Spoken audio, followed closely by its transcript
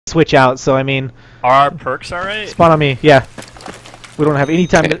switch out, so I mean... Are our perks alright? Spawn on me, yeah. We don't have any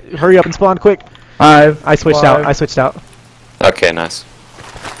time to... Hurry up and spawn quick. I switched out, I switched out. Okay, nice.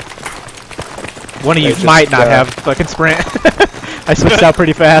 One of you might not have fucking sprint. I switched out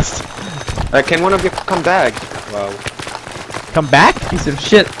pretty fast. Can one of you come back? Wow. Come back? Piece of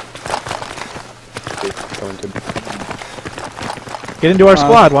shit. Get into our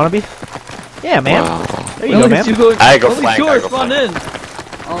squad, wannabe? Yeah, man. Wow. There you go, man. I go flank, I go flank. In.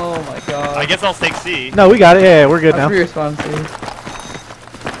 Oh my god. I guess I'll take C. No, we got it. Yeah, we're good now. Respawn C.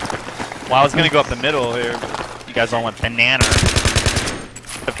 Well, I was gonna go up the middle here, but you guys all went banana.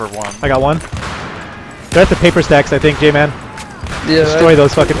 Except for one. I got one. They're at the paper stacks, I think, J-Man. Yeah. Destroy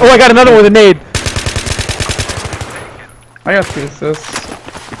those fucking... Oh, I got another one with a nade! I got 2 assists.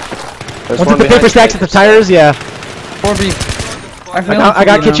 One's at the paper stacks at the tires, yeah. 4B. I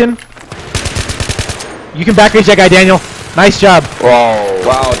got kitchen. You can back rage that guy, Daniel. Nice job. Whoa.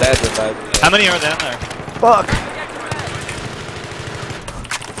 Wow, that's a bad. How many are down there? Fuck.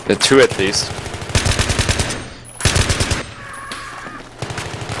 The 2 at least.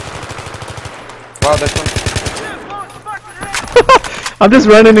 Wow, that's one. I'm just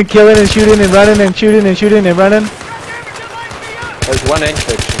running and killing and shooting and running and shooting and shooting and running. There's one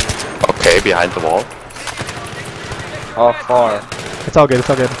infection. Okay, behind the wall. Oh, far. It's all good, it's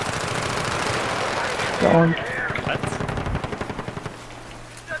all good. Got one.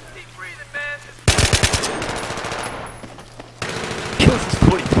 Kills is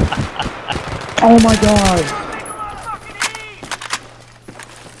 45. Oh my god.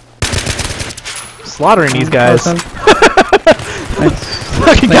 Slaughtering these guys. Nice.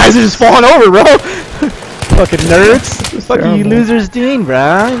 Fucking guys are just falling over, bro. Fucking nerds. What the fuck are you losers doing,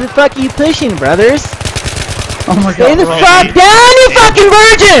 bro? The fuck are you pushing, brothers? Oh my god. Stay the fuck down, you fucking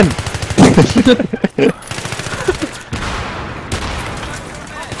virgin!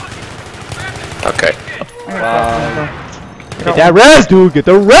 Okay. Get that res, dude. Get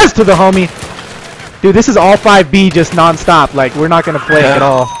the res to the homie. Dude, this is all 5B just non-stop. Like, we're not gonna play at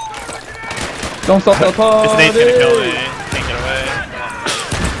all. Don't stop the party. This nade's gonna kill me. Take it away.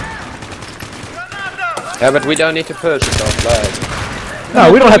 Yeah, but we don't need to push it off flag.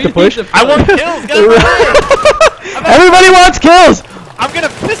 No, we don't have to push. I want kills, guys! Everybody wants kills! I'm gonna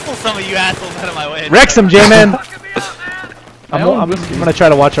pistol some of you assholes out of my way. Wreck some, J-Man. I'm gonna try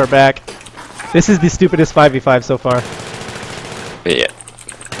to watch our back. This is the stupidest 5v5 so far. Yeah.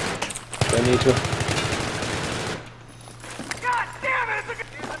 I need to.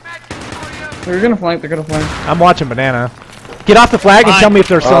 They're gonna flank, they're gonna flank. I'm watching banana. Get off the flag and tell me if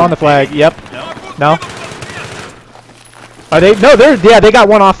they're still on the flag. Yep. No? Are they? No, they got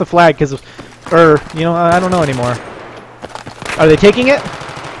one off the flag because, you know, I don't know anymore. Are they taking it?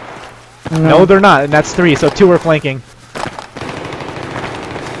 No, they're not, and that's 3, so 2 are flanking.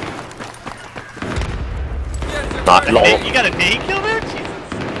 Not low. You got a nade kill there? Jesus.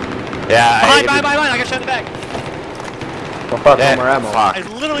 Yeah. Behind, I got shot in the back. Oh fuck, no more ammo. Fuck. I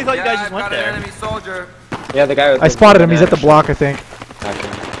literally thought you guys just went there. Yeah, the guy with I spotted him. He's at the block, I think. Okay.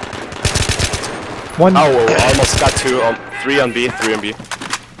 One. Oh, almost got 2 on 3 on B, 3 on B.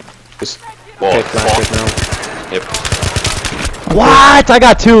 Just Whoa, take flank now. Yep. What? I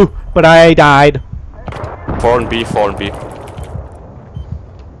got 2, but I died. 4 on B, 4 on B. Oh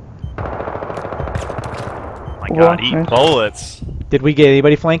my god, eat bullets. Did we get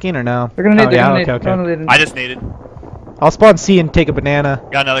anybody flanking or no? They're gonna nade, okay. I just naded. I'll spawn C and take a banana.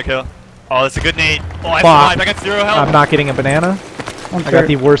 Got another kill. Oh, that's a good nade. Oh, I Fuck. survived. I got 0 health. I'm not getting a banana. I got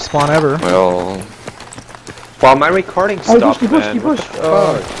the worst spawn ever. Well. Wow, my recording stopped, man. You pushed.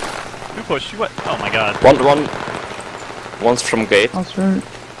 Who pushed you? What? Oh my god. One's from gate. That's right.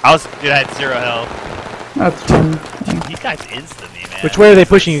 Dude, I had 0 health. That's fine. These guys instant me, man. Which way are they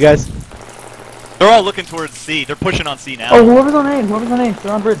pushing you guys? They're all looking towards C. They're pushing on C now. Oh, whoever's on A,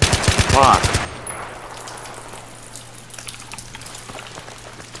 they're on bridge. Fuck.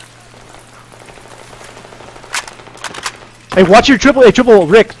 Hey, watch your triple. Hey, triple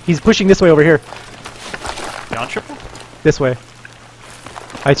Rick. He's pushing this way over here. Down triple? This way.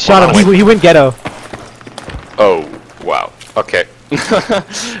 I shot him. He went ghetto. Oh, wow. Okay.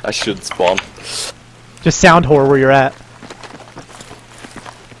 I should spawn. Just sound whore where you're at.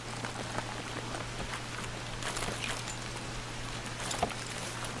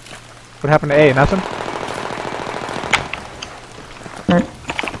 What happened to A? Nothing?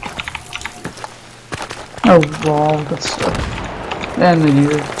 Oh, wow, that's stuck. And they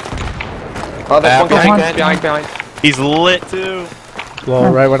need it. Oh, that's one behind. He's lit too.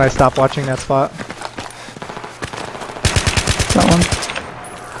 Well, right when I stopped watching that spot. That one.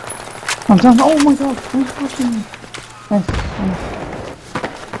 I'm down. Oh my god, who's pushing me? Nice.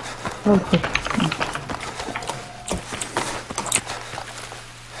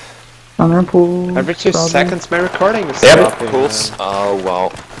 On their pool. Every 2 seconds my recording is Yep, stopping, pools. man. Oh,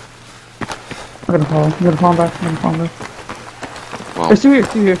 wow. I'm gonna fall. I'm gonna fall back. I'm gonna fall back. Wow. There's 2 here.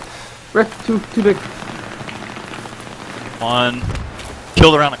 2 here. Rick, too big. One.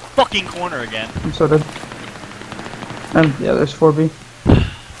 Killed around the fucking corner again. I'm so dead. And yeah, there's 4B.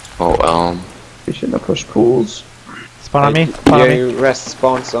 Oh, We shouldn't have pushed pools. Spawn on me. Yeah, Spawn on me. you rest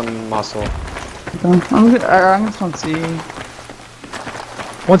spawns on muscle. Okay. I'm gonna spawn C.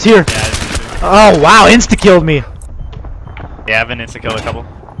 One's here. Yeah, Oh wow, insta killed me. yeah, I've been insta-killed a couple.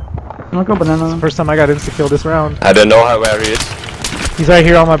 I'm gonna go banana. First time I got insta killed this round. I don't know where he is. He's right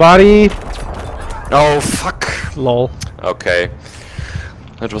here on my body. Oh, fuck. Lol. Okay.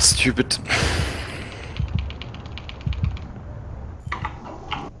 That was stupid.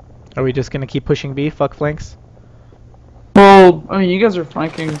 Are we just gonna keep pushing B? Fuck flanks. Well, I mean, you guys are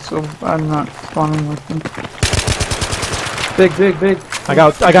flanking, so I'm not spawning with them. Big. I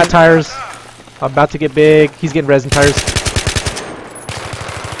got tires. I'm about to get big. He's getting resin tires.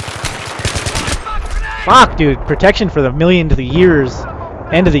 Fuck, dude. Protection for the million to the years.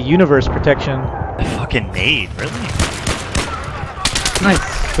 End of the universe protection. Fucking nade, really?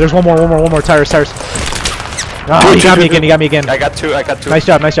 Nice. There's one more. Tires. Oh, he got me again. I got two. Nice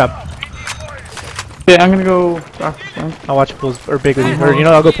job. Yeah, I'm gonna go back to flank. I'll watch pools or big with you. Or you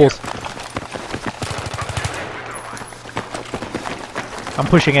know, I'll go pools. I'm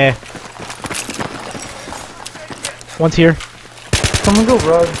pushing A. One's here. Someone go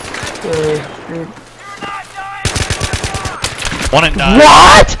rug. One and done.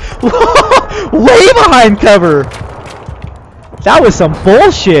 What? Way behind cover. That was some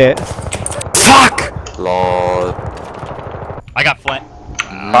bullshit. Fuck! Lol. I got flat.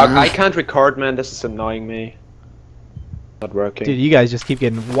 I can't record, man. This is annoying me. Not working. Dude, you guys just keep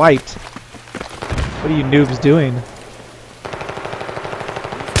getting wiped. What are you noobs doing?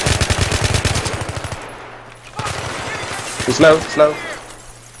 Slow.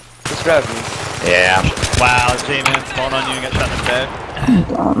 Just grab me. Yeah. Wow, J-Man spawned on you and got shot in the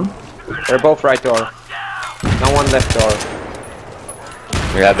bed. They're both right door. No one left door.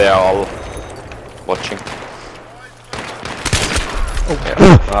 Yeah, they are all watching.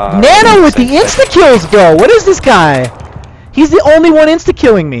 Nano with the insta kills, bro. What is this guy? He's the only one insta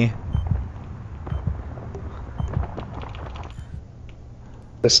killing me.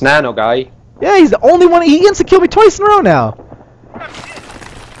 This nano guy. Yeah, he's the only one. He insta killed me twice in a row now.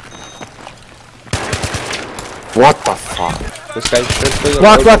 What the fuck? This guy should be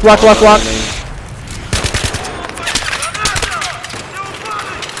Walk.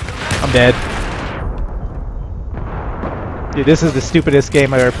 I'm dead. Dude, this is the stupidest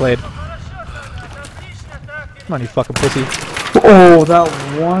game I've ever played. Come on, you fucking pussy. Oh, that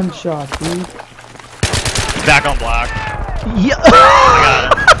one shot, dude. Back on block. Yeah. I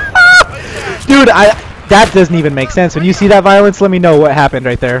got it. Dude, that doesn't even make sense. When you see that violence, let me know what happened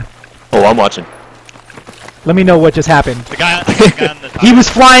right there. Oh, I'm watching. Let me know what just happened. The guy on the top. He was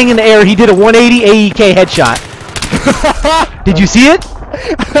flying in the air. He did a 180 AEK headshot. Did you see it?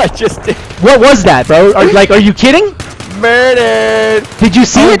 I just did. What was that, bro? Are you kidding? Murdered! Did you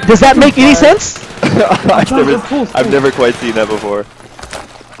see it? Does that make any sense? I've never quite seen that before.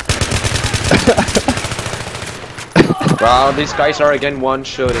 Wow, these guys are again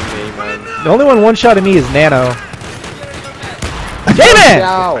one-shooting me, man. The only one shot at me is Nano. Damn it!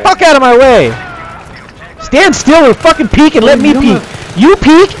 Ow. Fuck out of my way! Stand still or fucking peek and let me peek. You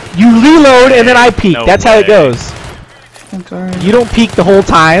peek, you reload, and then I peek. No That's how it way. goes. I'm sorry. You don't peek the whole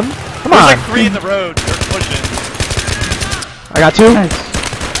time. Come There's on. like 3 in the road. They're pushing. I got 2. Nice.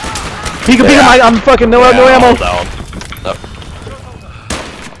 Peek him, I'm fucking no ammo. Down.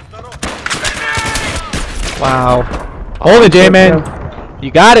 Wow. Hold it, J-Man.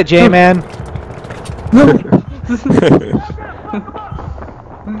 You got it, J-Man.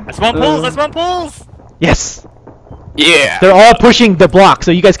 I spawn pulls. Yes. Yeah! They're all pushing the block,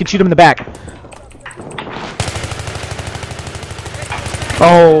 so you guys can shoot them in the back.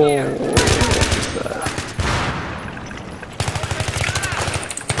 Oh.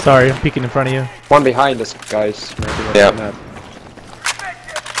 Sorry, I'm peeking in front of you. One behind us, guys. Maybe we're Yeah. gonna-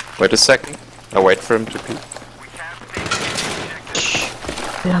 Wait a second. I wait for him to peek.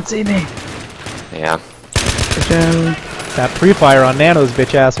 They don't see me. Yeah. That pre-fire on Nano's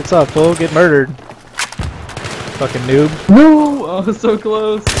bitch ass. What's up, fool? Get murdered. Fucking noob. No! Oh, so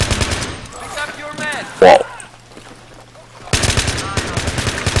close. Whoa.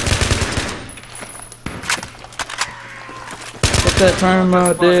 What's that time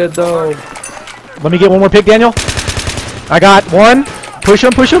I did, though? Let me get one more pick, Daniel. I got one. Push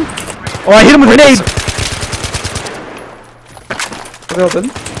him, push him. Oh, I hit him with a grenade. Are they all dead?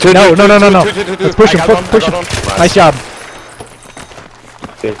 No. Let's push him, push him. Nice job.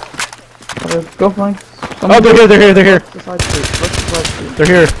 Okay. Go flank. Oh, they're here. They're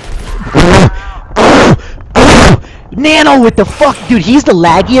here. Nano with the fuck, dude. He's the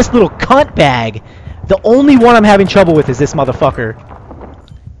laggiest little cunt bag. The only one I'm having trouble with is this motherfucker.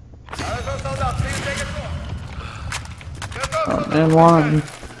 Oh man,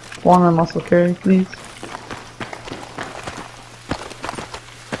 wanna muscle carry, please.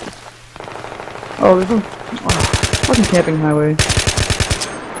 Oh, there's a fucking camping highway.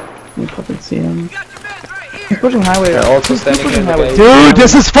 You fucking see him. He's pushing highway. They're also standing in the gate. Dude,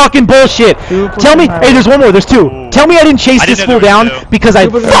 this is fucking bullshit. Tell me, hey, there's one more. There's two. Tell me I didn't chase this fool down because I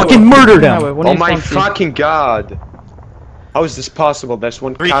fucking murdered him. Oh my fucking god! How is this possible? There's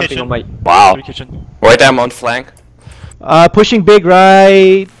one camping on my. Wow. Wait, I'm on flank. Pushing big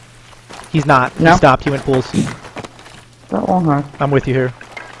right. He's not. No. He stopped. He went pools. That one, huh? I'm with you here.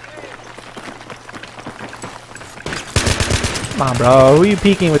 Come on, bro. Who are you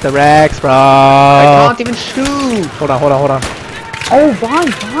peeking with the racks, bro? I can't even shoot! Hold on. Oh,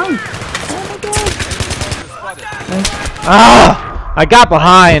 behind! Oh my god! Ah! I got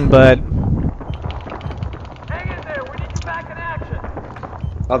behind, but...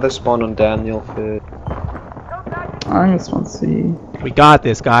 Other spawn on Daniel fit. I just want to see. We got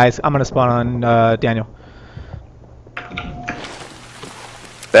this, guys. I'm gonna spawn on Daniel.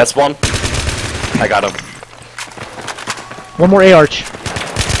 That's one. I got him. One more A-arch.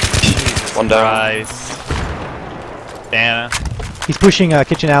 One down. Nice. Dana. He's pushing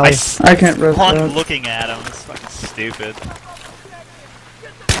kitchen alley. I can't rest I'm that. looking at him. It's fucking stupid.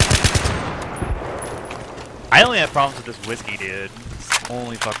 I only have problems with this whiskey, dude. It's the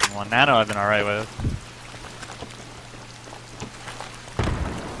only fucking one. Nano I've been alright with.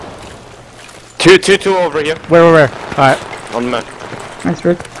 Two over here. Where? Alright. On me. Nice,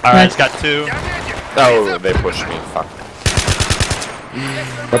 Rick. Alright, it's got two. Oh, they pushed me. Fuck.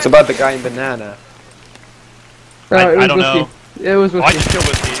 What's about the guy in banana? I don't know. It was Oh, I whiskey. just killed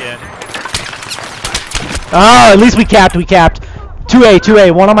whiskey, yeah. Ah, at least we capped.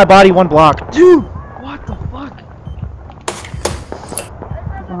 2A. One on my body, one block. Dude! What the fuck?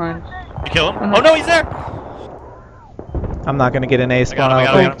 Behind. You kill him? Oh no, he's there! I'm not gonna get an A spawn. I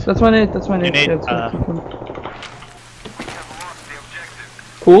got him. That's my nade, that's my nade. nade, Yeah, that's what I keep him.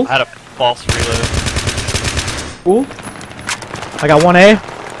 Cool. I had a false reload. Cool. I got 1A.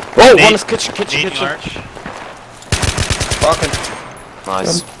 Oh, Nade- one is kitchen. Nade arch. Fucking.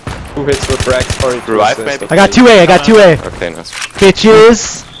 Nice. 2 hits with Rex or Revive, maybe? I got 2A. Okay, nice.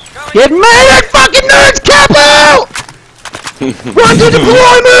 Bitches. Get murdered, fucking nerds! Cap out! Run to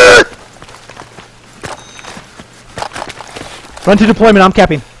deployment! Run to deployment. I'm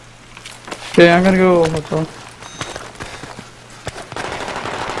capping. Okay, I'm gonna go hotel.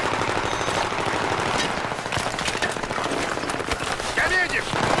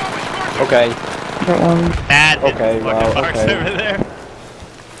 Okay. Got one. Bad. Okay, Fucking wow, marks okay. over there.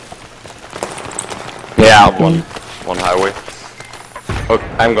 Yeah, one highway. Okay,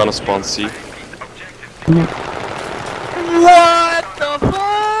 I'm gonna spawn C. What the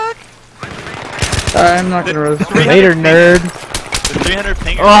fuck? I'm not gonna rest. Later, nerd. The 300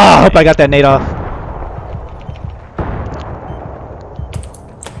 ping. Oh, I hope I got that nade off.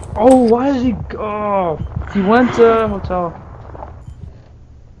 Oh, why did he go? He went to hotel.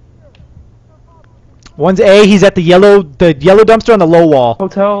 One's A. He's at the yellow dumpster on the low wall.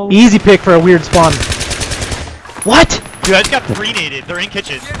 Hotel. Easy pick for a weird spawn. What? Dude, I just got pre-naded. They're in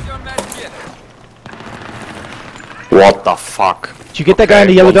kitchen. What the fuck? Did you get that guy in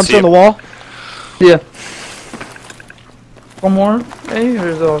the yellow dumpster on the wall? Yeah. One more? Hey, or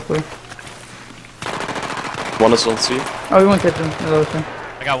is it all clear? One is on C. Oh, we went kitchen. Yeah, that was fine.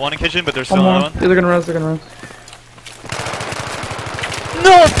 I got one in kitchen, but there's One still more. another one. Yeah, they're gonna rest, they're gonna rest.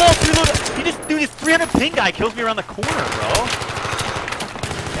 No, false reload. He just, dude, this 300 ping guy kills me around the corner, bro.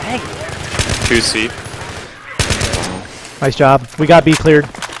 Dang. 2C. Nice job. We got B cleared.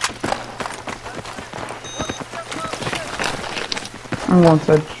 I'm one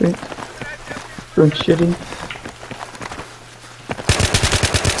side street. Doing shitty.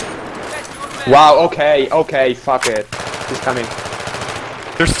 Wow, okay, fuck it. He's coming.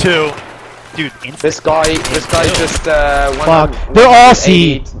 There's two. Dude, This guy just Fuck. They're all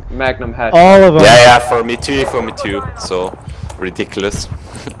C. Magnum head. All of them. Yeah, for me too. So ridiculous.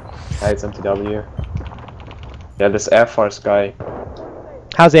 Yeah, it's mTw. Yeah, this Air Force guy.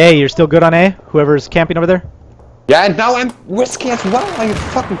 How's A? You're still good on A? Whoever's camping over there? Yeah, and now I'm whiskey as well. Are you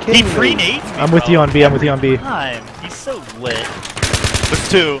fucking He kidding me? pre-nades me, I'm with you on B. I'm with you on B. God, he's so lit. There's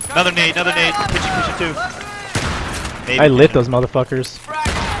two. Another nade. Kitchen two. Nade, I lit those motherfuckers.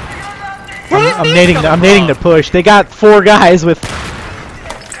 I'm nading the push. They got 4 guys with.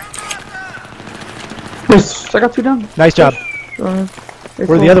 Push. I got 2 down. Nice job. Where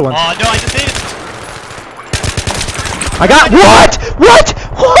Where are the other ones? Oh no, I just naded. I got what?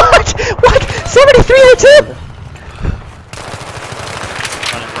 73 hits him.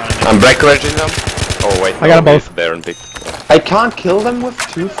 I'm break-wedging them. Oh wait, I got them both. There and big. I can't kill them with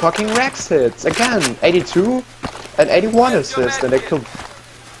 2 fucking Rex hits. Again, 82 and 81 assist, and they killed.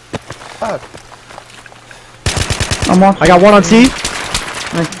 Fuck. I got 1 on C.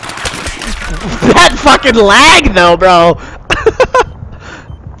 That fucking lag though, bro.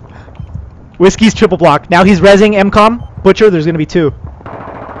 Whiskey's triple block. Now he's rezzing MCOM. Butcher, there's gonna be 2.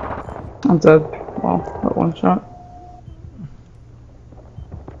 I'm dead. Wow, that 1 shot.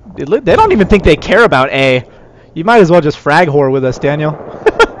 They don't even think they care about A. You might as well just frag whore with us, Daniel.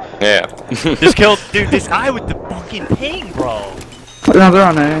 Yeah. Just killed, dude. This guy with the fucking ping, bro. No, they're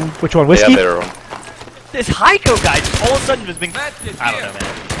on A. Which one, Whiskey? Yeah, they're on. This Heiko guy just all of a sudden just been. I don't know,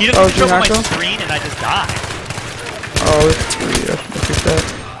 man. He doesn't show up on my screen and I just die. Oh, it's 3. I should fix that.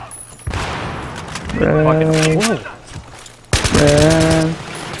 Red.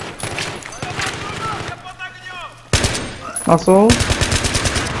 Muscle.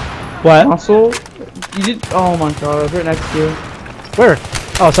 What? Muscle. You did. Oh my god, I was right next to you. Where?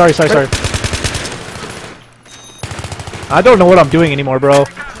 Oh, sorry. I don't know what I'm doing anymore, bro.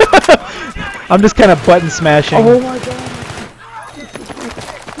 I'm just kind of button smashing. Oh my god.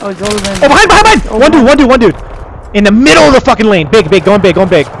 Oh, it's over there. Oh, behind! Oh, One dude! In the middle of the fucking lane. Big, going big.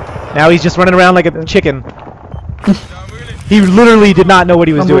 Now he's just running around like a chicken. He literally did not know what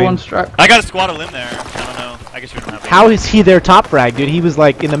he was doing. I got a squad of limb there. I don't know. I guess you don't have. How is he their top frag, dude? He was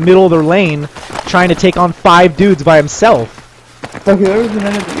like in the middle of their lane, trying to take on 5 dudes by himself. Okay, there was an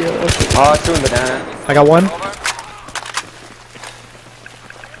enemy. Oh, 2 in banana. I got 1.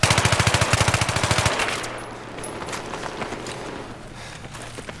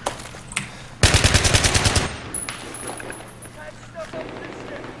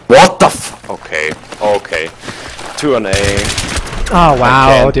 What the f? Okay. 2 on A. Oh wow,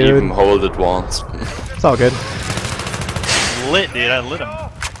 I can't dude. even hold it once. It's all good. Lit, dude. I lit him.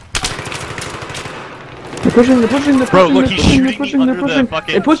 They're pushing. Bro, look, he's shooting me under the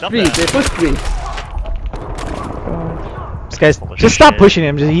fucking. They pushed B. This guy's just stop pushing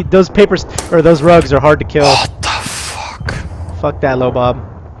him. Those papers or those rugs are hard to kill. What the fuck? Fuck that, low Bob.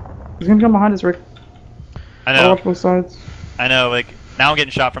 He's gonna come behind us, Rick. I I'll know. watch both sides. I know. Like now I'm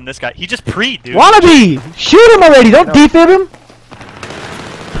getting shot from this guy. He just pre-'d, dude. Wannabe! Shoot him already! Don't defib him!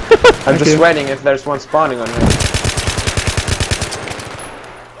 I'm just waiting if there's one spawning on me.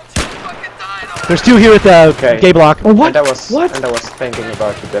 There's 2 here at the gay block. Oh, what? And I was What? thinking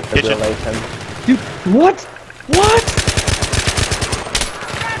about to defibrillate him. Dude, what?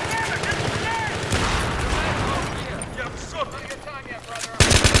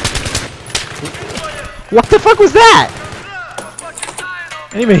 What the fuck was that?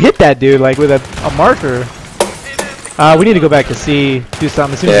 I didn't even hit that dude like with a marker. We need to go back to C, do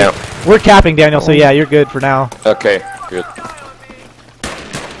something. As soon as we're capping, Daniel, so yeah, you're good for now. Okay, good.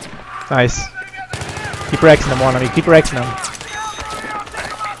 Nice. Keep Rexing them, Wannabe. Keep Rexing them.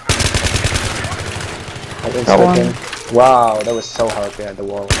 Wow, that was so hard behind the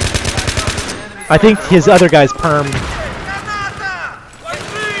wall. I think his other guy's permed.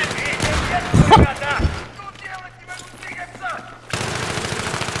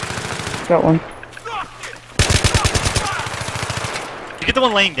 Got 1. You get the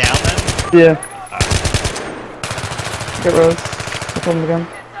one laying down then? Yeah. Get Rose. I'll kill him again.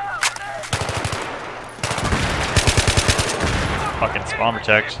 Fucking spawn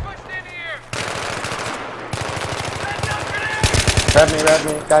protect. Grab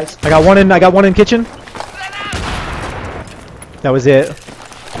me, guys. I got one in kitchen. That was it.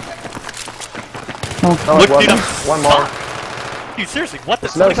 Oh, Look, well, dude, one more. Dude, seriously, what the?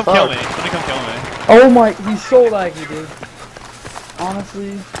 Slow Somebody come kill me. Somebody come kill me. Oh my, he's so laggy, dude.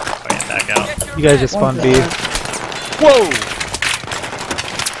 Honestly. Oh yeah, back out. You guys just spun B. Whoa!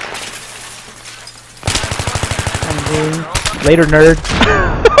 Later, nerd.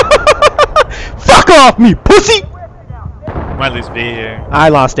 Fuck off me, pussy! Might lose B here. I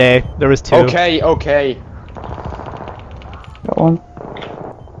lost A. There was 2. Okay. Got 1.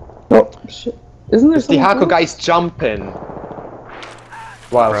 Oh, shit. Isn't there The someone Hako else? guy's jumping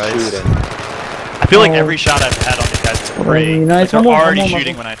while shooting. I feel like every shot I've had on these guys is free. Nice. Like they're One more, already one more,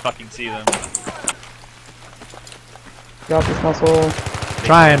 shooting when I fucking see them. Drop this muscle.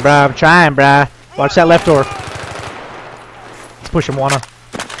 Trying, bruh. I'm trying, bruh. Watch that left door. push him, wanna.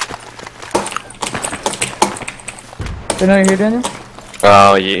 They're not here, Daniel?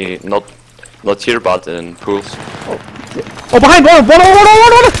 Yeah, not here, but in pools. Oh, behind! One!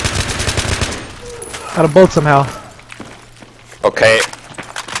 Got a bolt somehow. Okay.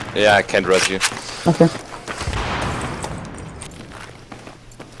 Yeah, I can't res you. Okay.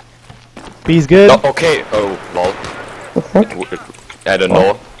 B's good. No, okay. Oh, lol. The fuck? I don't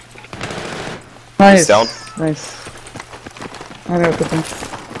know. Nice. He's down. Nice. I know what him.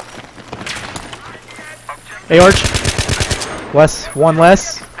 Hey, Arch. Less. One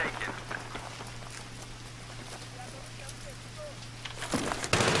less.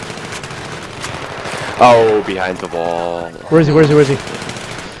 Oh, behind the wall. Where is he?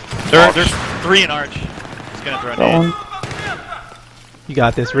 There's 3 in Arch. He's gonna throw a That nade. one. You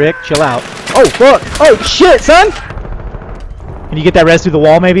got this, Rick. Chill out. Oh, fuck! Oh, shit, son! Can you get that res through the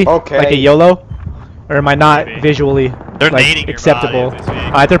wall, maybe? Okay. Like a YOLO? Or am I not Maybe. visually They're like, nading your acceptable? body as we speak.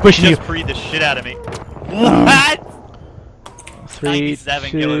 Alright, they're pushing you. Just freed the shit out of me. What? 3,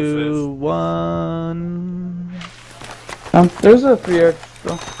 97 kills 2, 1. There's a 3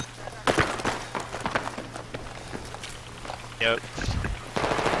 bro. Yep.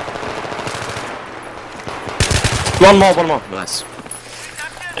 One more. Nice.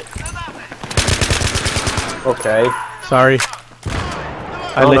 Okay. Sorry.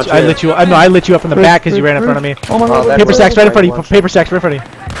 I Oh, lit you. No, I lit you up from the back because you ran in front of me. Oh my god. that Paper was stacks right in like front of one you. Paper stacks right in front of you.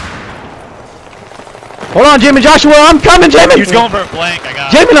 Hold on, Jamin Joshua. I'm coming, He was Jamin. going for a flank. I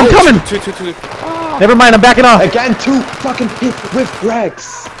got Jamin, I'm coming. Two. Never mind. I'm backing off. Again, 2 fucking hit with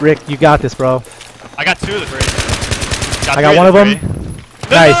Rex. Rick, you got this, bro. I got 2 of the 3. I got one of them.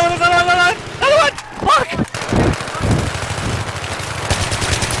 Nice. Another one! Fuck!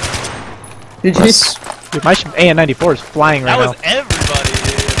 Did you? Dude, my AN-94 is flying right That now. was everybody,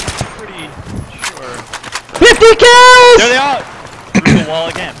 dude. Pretty sure. 50 kills! There they are! Through the wall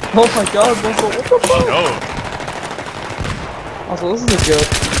again. Oh my god, Muscle, what the fuck? Oh. Muscle, this is a joke.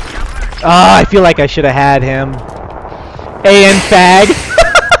 Ah, I feel like I should have had him. AN Fag.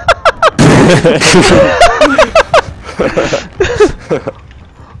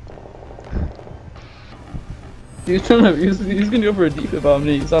 He's gonna go for a deep about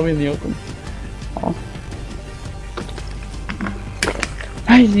me. He saw me in the open. Oh.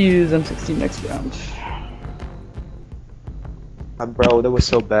 I use M16 next round. Bro, that was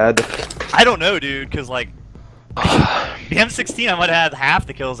so bad. I don't know, dude, because, like, the M16, I might have had half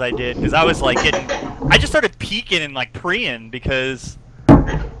the kills I did, because I was, like, I just started peeking and, like, preing, because...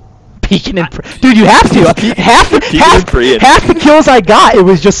 Peeking and dude, you have to. Half the kills I got, it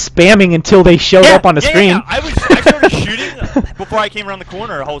was just spamming until they showed up on the screen. Yeah. I started shooting before I came around the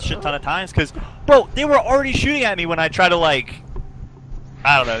corner a whole shit ton of times, because, bro, they were already shooting at me when I tried to, like...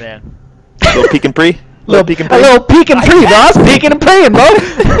 I don't know, man. Little peek and pre. A little peek and pre, bro. I was peeking and preying, bro.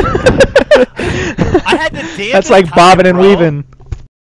 I had to dance. That's like bobbing and weaving.